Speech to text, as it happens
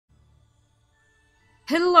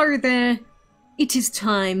Hello there, it is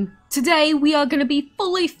time. Today we are going to be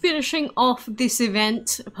fully finishing off this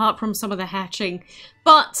event, apart from some of the hatching,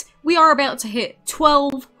 but we are about to hit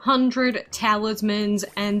 1200 talismans,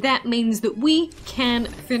 and that means that we can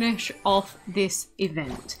finish off this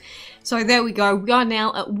event. So there we go, we are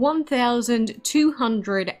now at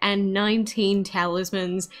 1219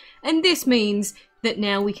 talismans, and this means that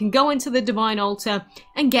now we can go into the Divine Altar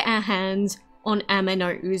and get our hands on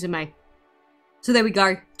Ame-no-Uzume. So there we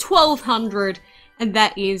go, 1200, and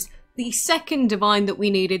that is the second divine that we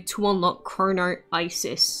needed to unlock Chrono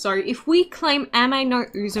Isis. So if we claim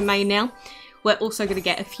Ame-no-Uzume now, we're also going to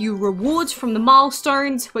get a few rewards from the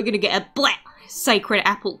milestones. We're going to get a blah, sacred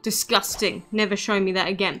apple, disgusting, never show me that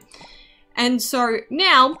again. And so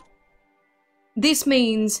now, this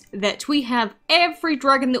means that we have every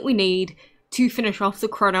dragon that we need to finish off the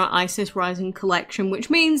Chrono Isis Rising collection, which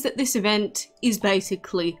means that this event is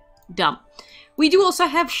basically done. We do also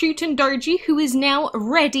have Shuten-Doji, who is now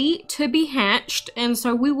ready to be hatched, and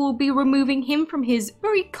so we will be removing him from his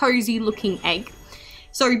very cozy looking egg.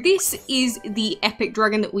 So this is the epic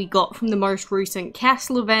dragon that we got from the most recent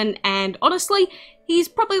castle event, and honestly, he's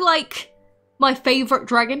probably like my favourite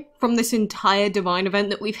dragon from this entire divine event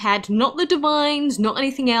that we've had. Not the divines, not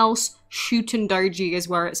anything else, Shuten-Doji is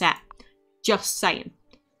where it's at. Just saying.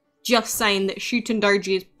 Just saying that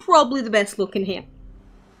Shuten-Doji is probably the best looking here.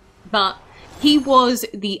 But he was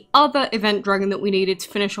the other event dragon that we needed to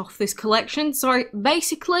finish off this collection. So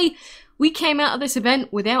basically, we came out of this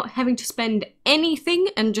event without having to spend anything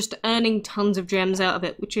and just earning tons of gems out of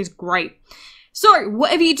it, which is great. So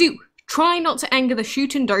whatever you do, try not to anger the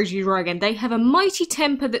Shuten-Doji dragon. They have a mighty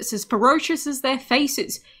temper that's as ferocious as their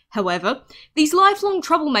faces. However, these lifelong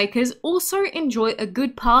troublemakers also enjoy a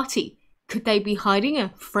good party. Could they be hiding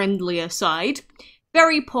a friendlier side?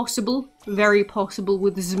 Very possible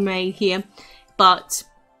with Zume here, but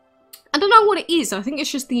I don't know what it is. I think it's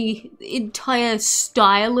just the entire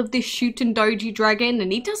style of this Shuten-Doji dragon,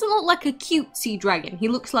 and he doesn't look like a cutesy dragon. He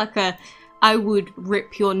looks like a I would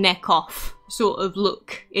rip your neck off sort of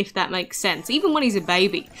look, if that makes sense, even when he's a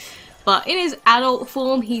baby. But in his adult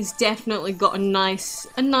form, he's definitely got a nice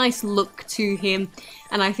look to him,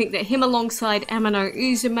 and I think that him alongside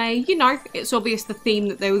Ame-no-Uzume, you know, it's obvious the theme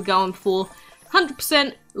that they were going for.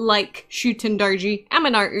 100% like Shuten-Doji,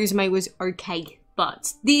 Ame-no-Uzume was okay,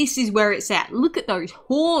 but this is where it's at. Look at those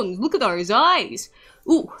horns, look at those eyes.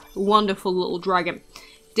 Ooh, wonderful little dragon.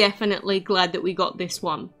 Definitely glad that we got this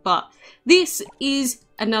one, but this is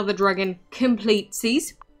another dragon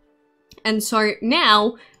completesies. And so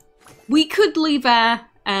now, we could leave our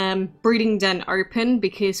breeding den open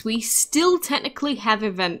because we still technically have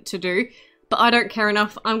event to do. But I don't care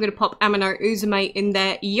enough. I'm going to pop Ame-no-Uzume in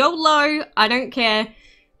there. YOLO! I don't care.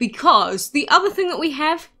 Because the other thing that we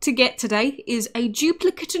have to get today is a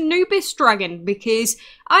duplicate Anubis dragon. Because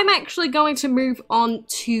I'm actually going to move on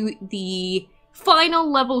to the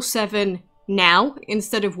final level 7 now,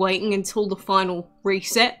 instead of waiting until the final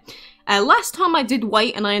reset. Last time I did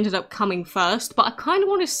wait and I ended up coming first. But I kind of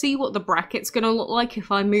want to see what the bracket's going to look like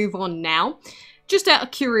if I move on now. Just out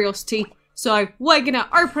of curiosity. So we're going to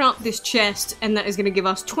open up this chest, and that is going to give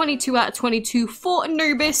us 22 out of 22 for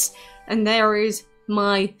Anubis. And there is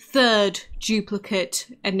my third duplicate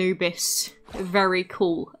Anubis. Very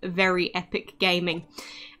cool, very epic gaming.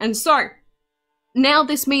 And so, now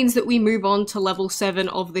this means that we move on to level 7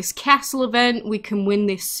 of this castle event. We can win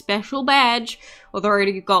this special badge, although I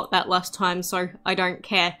already got that last time, so I don't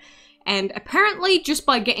care. And apparently, just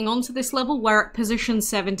by getting onto this level, we're at position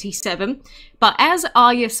 77. But as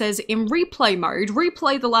Arya says, in replay mode,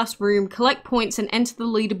 replay the last room, collect points, and enter the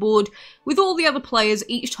leaderboard. With all the other players,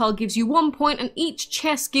 each tile gives you 1 point, and each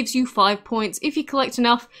chest gives you 5 points. If you collect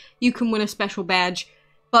enough, you can win a special badge.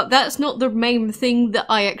 But that's not the main thing that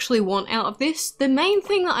I actually want out of this. The main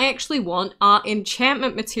thing that I actually want are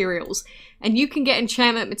enchantment materials. And you can get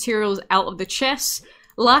enchantment materials out of the chests.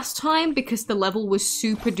 Last time, because the level was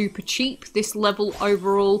super duper cheap, this level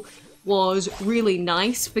overall was really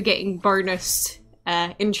nice for getting bonus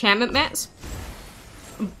enchantment mats.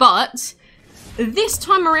 But this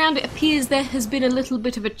time around it appears there has been a little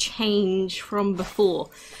bit of a change from before.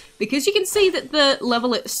 Because you can see that the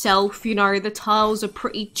level itself, you know, the tiles are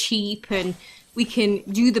pretty cheap and we can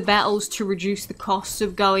do the battles to reduce the costs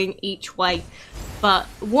of going each way. But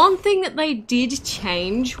one thing that they did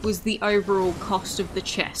change was the overall cost of the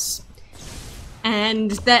chests.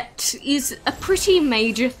 And that is a pretty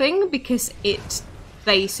major thing because it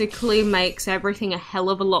basically makes everything a hell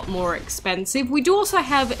of a lot more expensive. We do also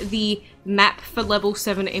have the map for level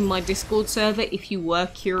 7 in my Discord server if you were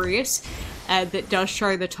curious. That does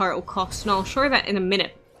show the total cost, and I'll show that in a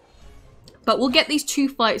minute. But we'll get these 2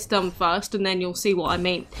 fights done first, and then you'll see what I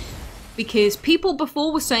mean. Because people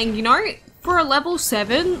before were saying, you know, for a level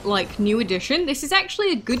 7, like, new edition, this is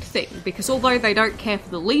actually a good thing. Because although they don't care for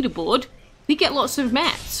the leaderboard, we get lots of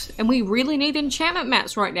mats. And we really need enchantment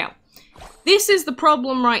mats right now. This is the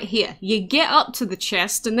problem right here. You get up to the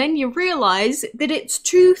chest, and then you realize that it's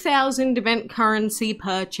 2,000 event currency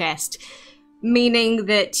per chest. Meaning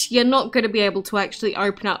that you're not going to be able to actually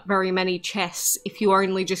open up very many chests if you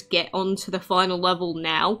only just get onto the final level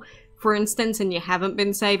now, for instance, and you haven't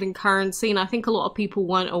been saving currency, and I think a lot of people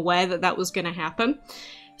weren't aware that that was going to happen.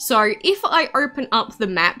 So if I open up the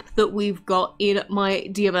map that we've got in my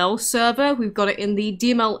DML server, we've got it in the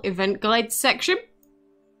DML event guide section,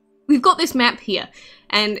 we've got this map here,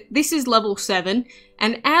 and this is level 7,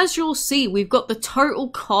 and as you'll see, we've got the total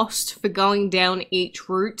cost for going down each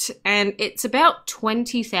route, and it's about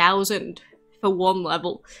 20,000 for one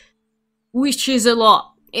level, which is a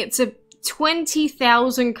lot. It's a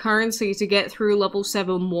 20,000 currency to get through level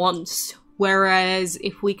 7 once, whereas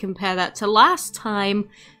if we compare that to last time,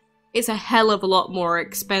 it's a hell of a lot more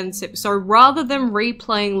expensive. So rather than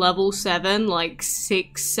replaying level 7 like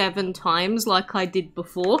 6-7 times like I did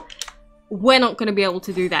before, we're not going to be able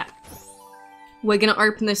to do that. We're going to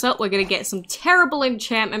open this up, we're going to get some terrible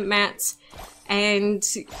enchantment mats, and,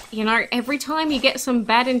 you know, every time you get some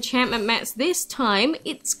bad enchantment mats this time,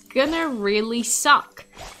 it's gonna really suck.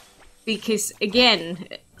 Because, again,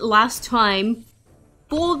 last time,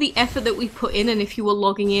 for the effort that we put in, and if you were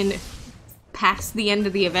logging in past the end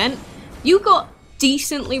of the event, you got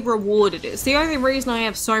decently rewarded. It's the only reason I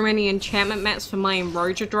have so many enchantment mats for my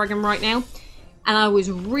Roger Dragon right now. And I was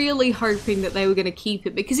really hoping that they were going to keep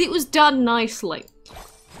it because it was done nicely.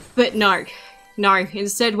 But no. No,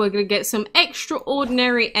 instead we're going to get some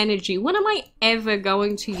extraordinary energy. When am I ever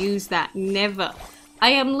going to use that? Never. I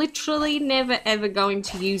am literally never ever going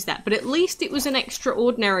to use that. But at least it was an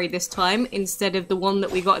extraordinary this time instead of the one that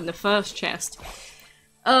we got in the first chest.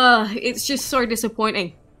 It's just so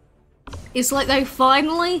disappointing. It's like they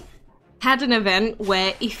finally had an event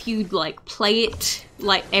where if you like play it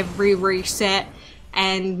like every reset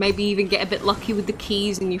and maybe even get a bit lucky with the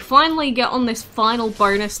keys and you finally get on this final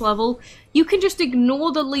bonus level, you can just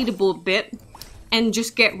ignore the leaderboard bit and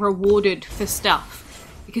just get rewarded for stuff.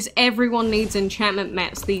 Because everyone needs enchantment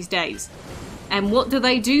mats these days. And what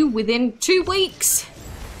do? Within 2 weeks,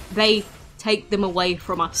 they take them away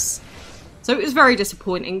from us. So it was very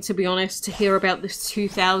disappointing, to be honest, to hear about this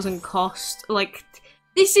 2,000 cost. Like,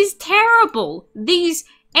 this is terrible! These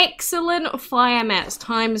excellent fire mats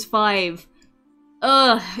times 5.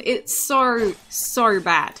 Ugh, it's so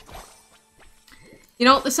bad. You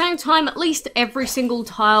know, at the same time, at least every single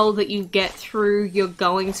tile that you get through, you're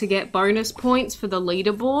going to get bonus points for the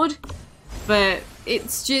leaderboard. But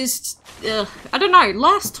it's just, ugh, I don't know,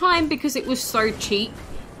 last time, because it was so cheap,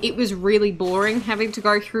 it was really boring having to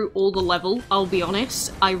go through all the level, I'll be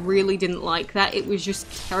honest. I really didn't like that, it was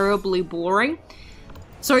just terribly boring.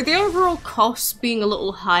 So the overall costs being a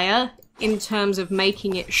little higher in terms of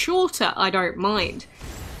making it shorter, I don't mind.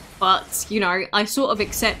 But, you know, I sort of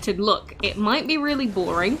accepted, look, it might be really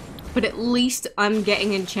boring, but at least I'm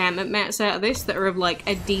getting enchantment mats out of this that are of, like,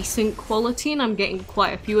 a decent quality, and I'm getting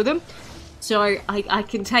quite a few of them. So I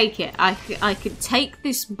can take it. I can take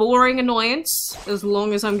this boring annoyance as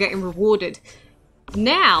long as I'm getting rewarded.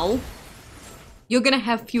 Now, you're gonna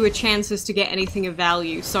have fewer chances to get anything of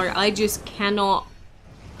value, so I just cannot...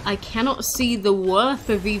 I cannot see the worth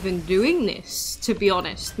of even doing this, to be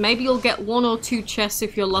honest. Maybe you'll get 1 or 2 chests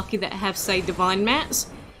if you're lucky that have, say, divine mats.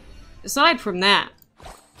 Aside from that,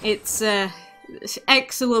 it's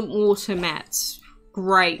excellent water mats.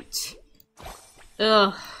 Great.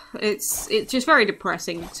 Ugh, it's just very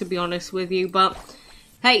depressing, to be honest with you, but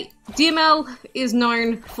hey, DML is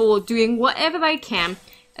known for doing whatever they can.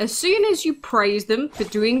 As soon as you praise them for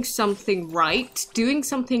doing something right, doing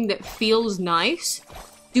something that feels nice,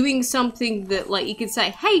 doing something that, like, you could say,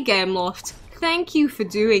 hey Gameloft, thank you for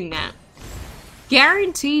doing that.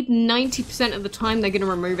 Guaranteed 90% of the time they're gonna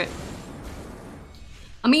remove it.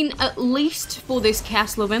 I mean, at least for this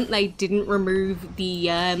castle event, they didn't remove the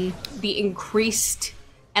increased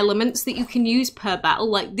elements that you can use per battle.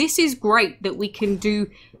 Like, this is great that we can do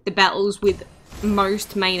the battles with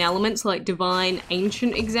most main elements, like Divine,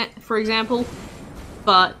 Ancient, for example.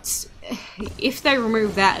 But if they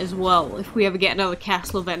remove that as well, if we ever get another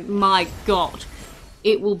castle event, my god,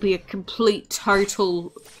 it will be a complete,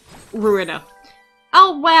 total ruiner.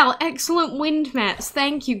 Oh wow, excellent wind mats.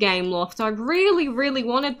 Thank you, Gameloft. I really, really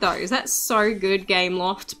wanted those. That's so good,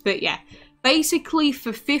 Gameloft. But yeah, basically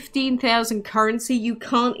for 15,000 currency, you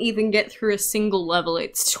can't even get through a single level.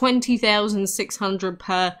 It's 20,600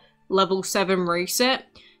 per level 7 reset,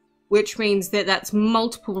 which means that that's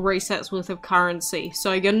multiple resets worth of currency.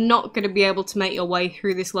 So you're not going to be able to make your way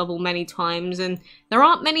through this level many times, and there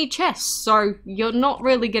aren't many chests, so you're not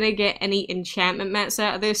really going to get any enchantment mats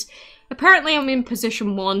out of this. Apparently I'm in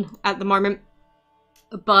position 1 at the moment,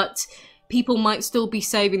 but people might still be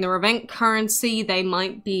saving their event currency. They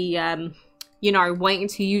might be, you know, waiting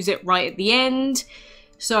to use it right at the end.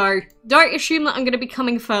 So don't assume that I'm going to be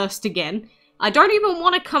coming first again. I don't even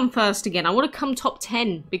want to come first again. I want to come top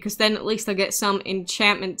 10, because then at least I get some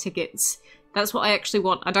enchantment tickets. That's what I actually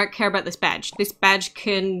want. I don't care about this badge. This badge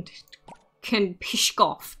can pish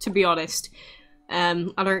off, to be honest.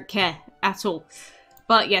 I don't care at all.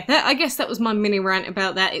 But yeah, I guess that was my mini rant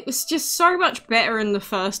about that. It was just so much better in the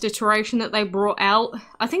first iteration that they brought out.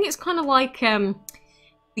 I think it's kind of like the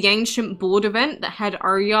Ancient Board event that had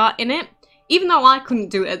Oya in it. Even though I couldn't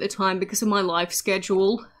do it at the time because of my life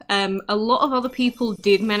schedule, a lot of other people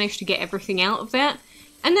did manage to get everything out of that.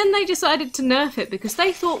 And then they decided to nerf it because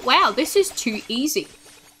they thought, wow, this is too easy.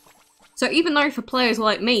 So even though for players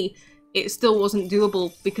like me, it still wasn't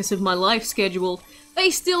doable because of my life schedule, they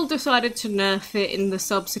still decided to nerf it in the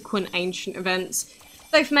subsequent Ancient events.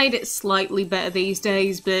 They've made it slightly better these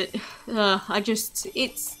days, but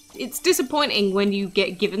it's disappointing when you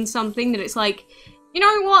get given something that it's like, you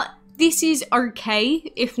know what, this is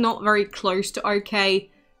okay, if not very close to okay,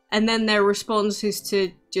 and then their response is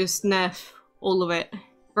to just nerf all of it.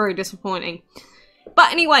 Very disappointing.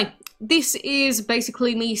 But anyway, this is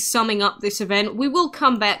basically me summing up this event. We will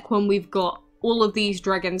come back when we've got all of these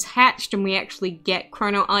dragons hatched and we actually get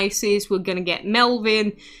Chrono Isis. We're gonna get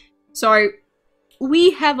Melvin. So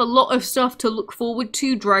we have a lot of stuff to look forward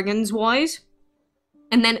to dragons-wise.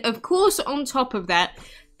 And then, of course, on top of that,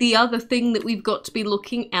 the other thing that we've got to be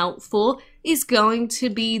looking out for is going to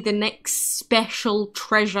be the next special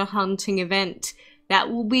treasure hunting event. That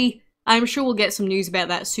will be, I'm sure we'll get some news about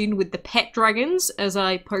that soon with the pet dragons, as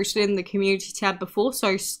I posted in the community tab before,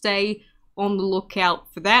 so stay on the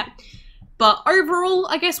lookout for that. But overall,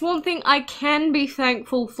 I guess one thing I can be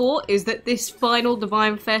thankful for is that this final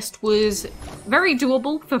Divine Fest was very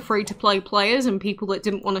doable for free-to-play players and people that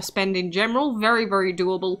didn't want to spend in general. Very, very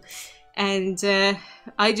doable. And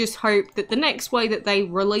I just hope that the next way that they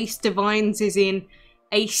release Divines is in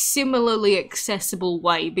a similarly accessible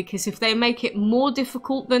way, because if they make it more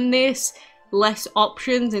difficult than this, less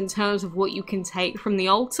options in terms of what you can take from the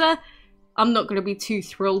altar, I'm not going to be too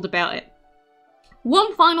thrilled about it.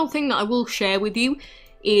 One final thing that I will share with you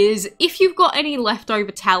is if you've got any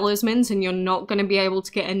leftover talismans and you're not going to be able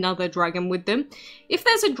to get another dragon with them, if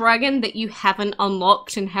there's a dragon that you haven't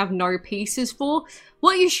unlocked and have no pieces for,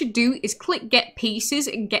 what you should do is click get pieces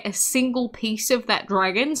and get a single piece of that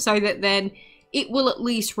dragon, so that then it will at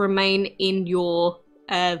least remain in your,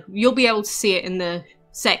 you'll be able to see it in the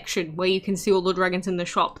section where you can see all the dragons in the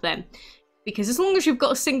shop then. Because as long as you've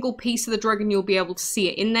got a single piece of the dragon, you'll be able to see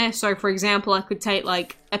it in there. So for example, I could take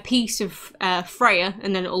like a piece of Freya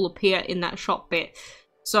and then it'll appear in that shop bit.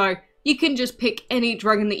 So you can just pick any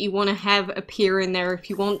dragon that you want to have appear in there if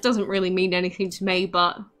you want. Doesn't really mean anything to me,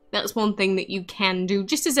 but that's one thing that you can do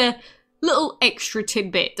just as a little extra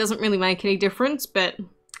tidbit. Doesn't really make any difference, but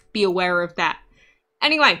be aware of that.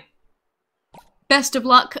 Anyway, best of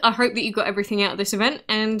luck. I hope that you got everything out of this event,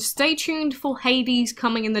 and stay tuned for Hades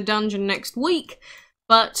coming in the dungeon next week.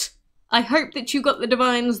 But I hope that you got the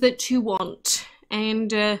divines that you want,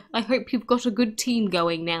 and I hope you've got a good team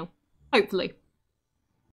going now. Hopefully.